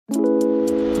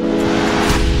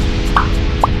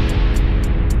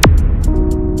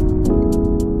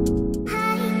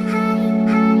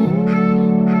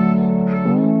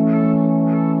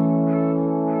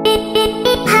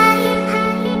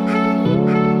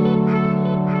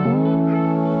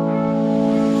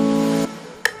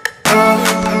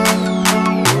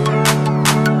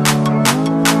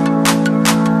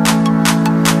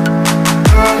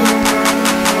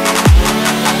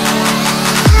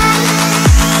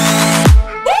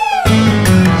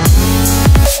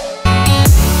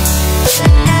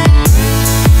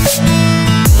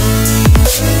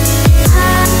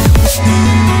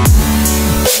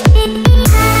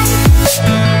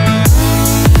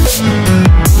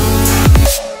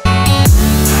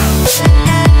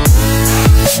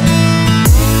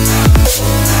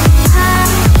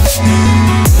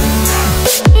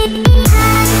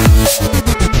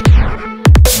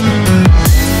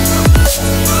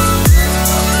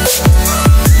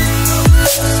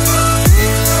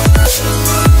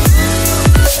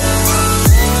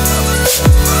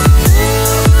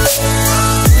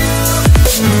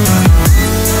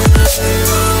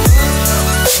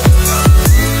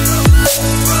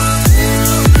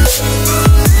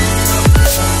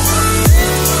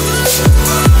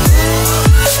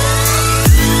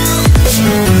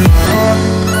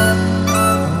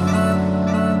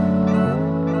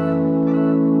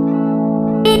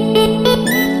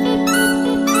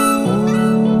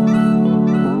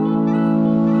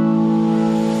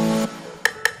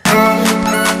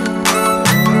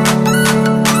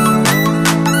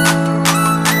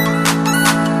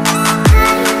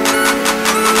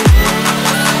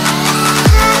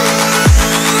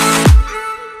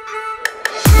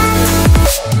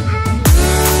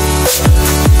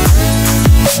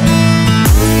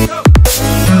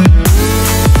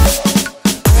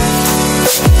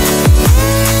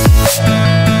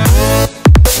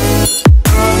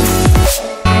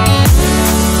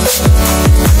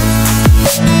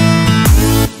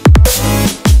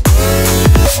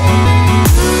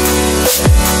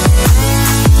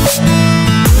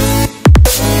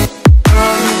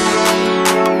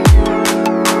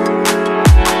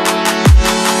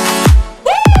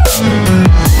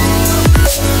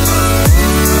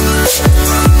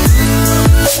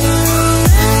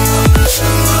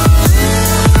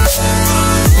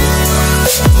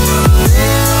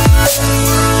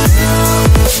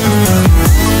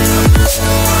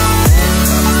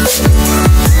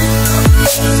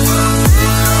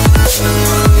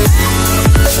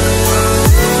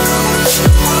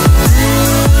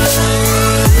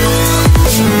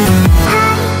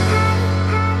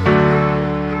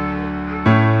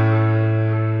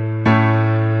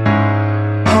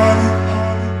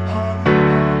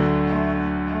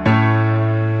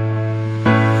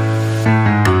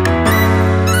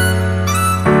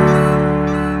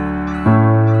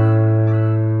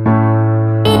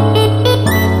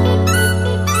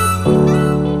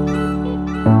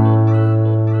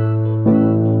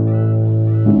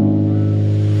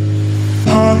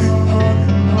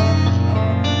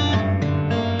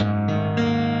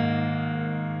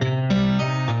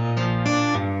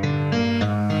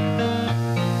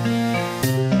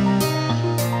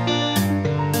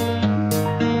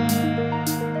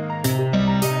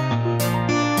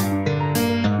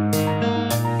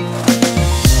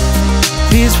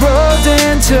these roads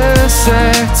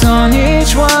intersect, on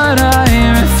each one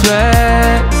I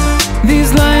reflect.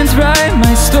 These lines write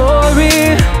my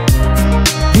story,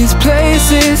 these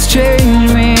places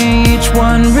change me, each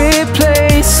one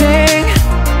replacing,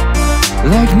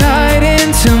 like night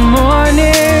into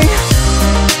morning.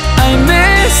 I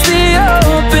miss the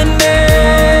open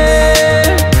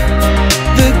air,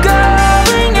 the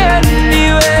going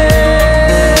anywhere,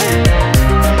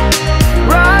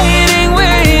 riding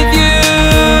with you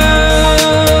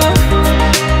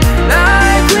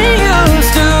like we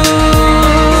used to.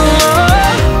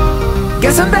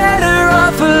 Guess I'm better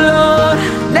off alone,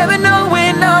 never know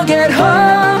when I'll get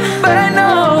home, but I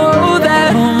know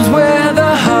that home's where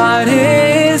the heart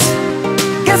is.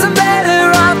 Guess I'm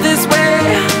better off this way,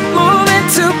 moving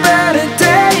to better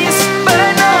days, but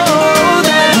I know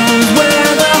that home's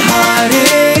where the heart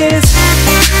is.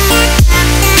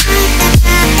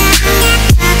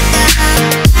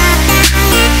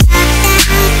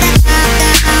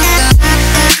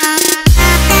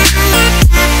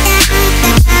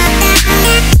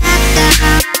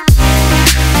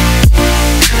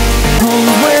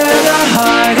 Home's where the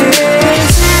heart is.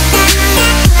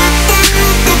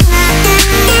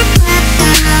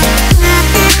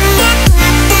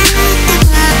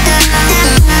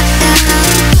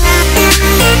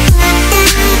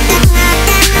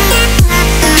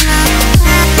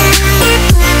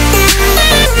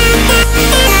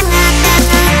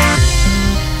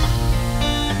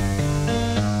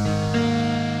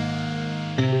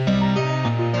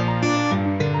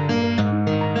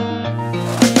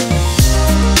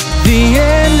 The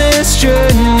endless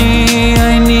journey,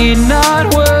 I need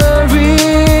not worry,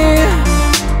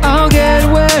 I'll get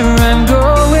where I'm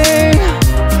going.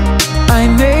 I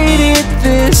made it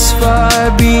this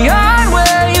far, beyond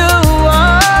where you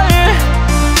are,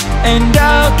 and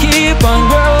I'll keep on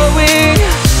growing.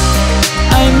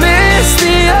 I miss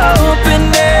the open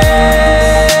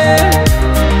air,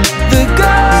 the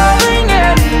going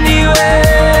anywhere,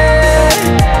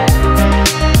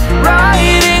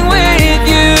 riding with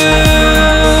you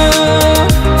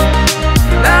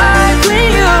like we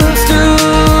used to.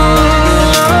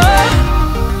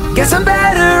 Guess I'm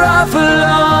better off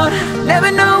alone, never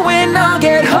know when I'll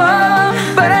get home,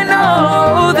 but I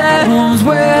know that home's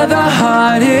where the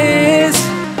heart is.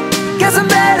 Guess I'm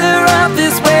better off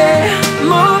this way,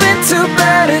 moving to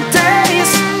better days,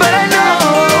 but I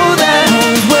know that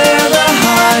home's where the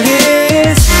heart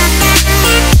is.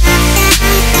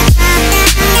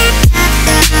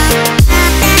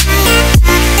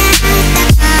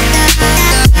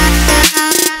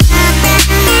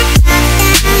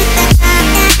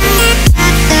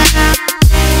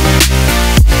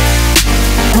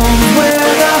 Home's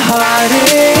where the heart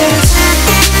is.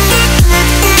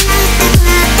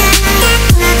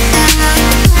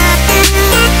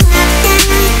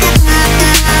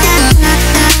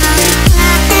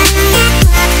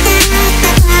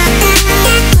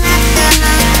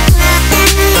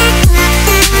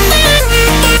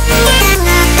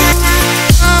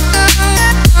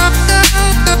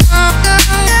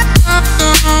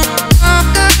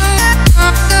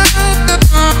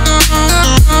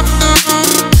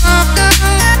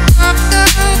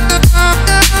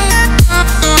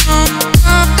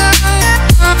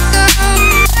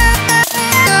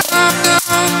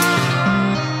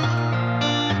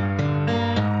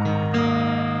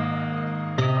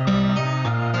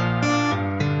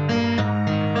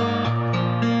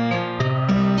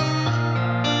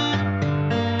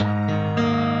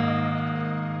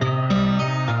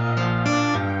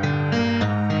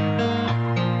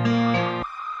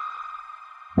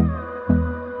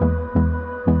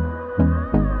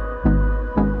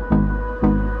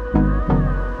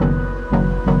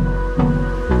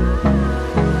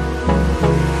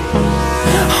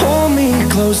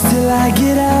 Close till I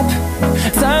get up,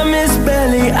 time is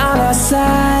barely on our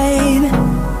side.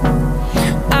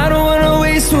 I don't wanna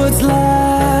waste what's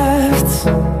left.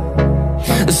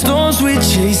 The storms we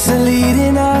chase are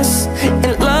leading us,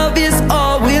 and love is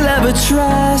all we'll ever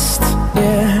trust.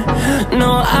 Yeah,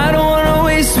 no, I don't wanna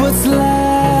waste what's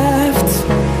left.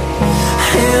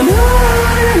 And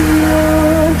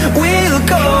on we'll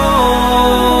go,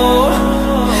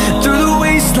 through the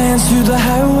wastelands, through the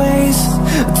highways,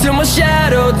 till my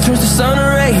shadow turns to sun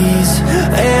rays.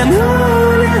 And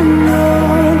on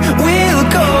we'll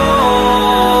go,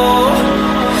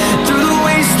 through the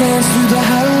wastelands, through the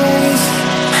highways,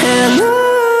 and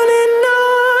on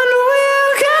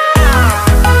we'll go.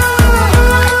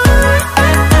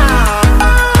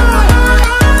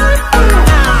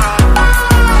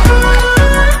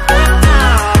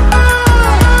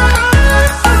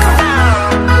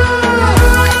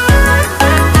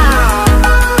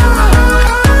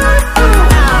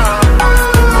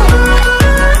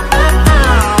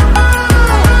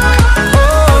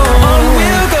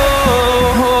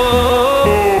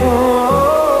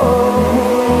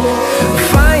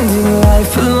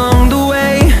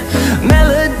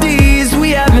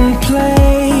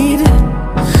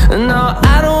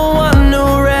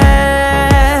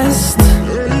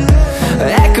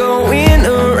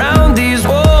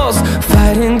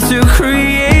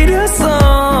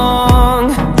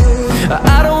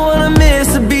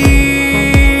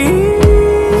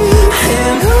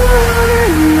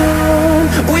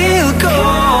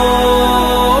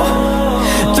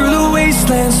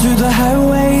 through the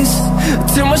highways,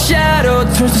 till my shadow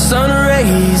turns to sun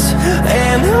rays.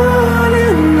 And on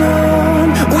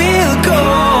we'll go,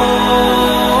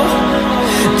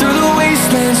 through the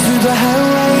wastelands, through the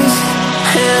highways.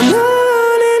 And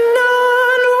on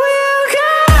we'll go.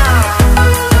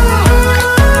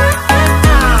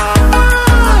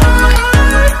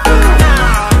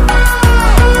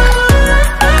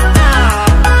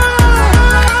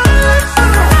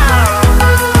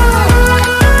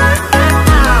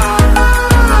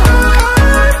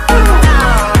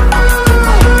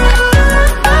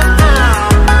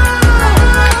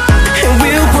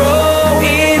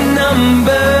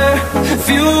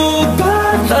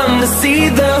 See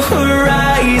the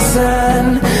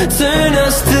horizon, turn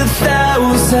us to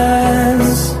thousands.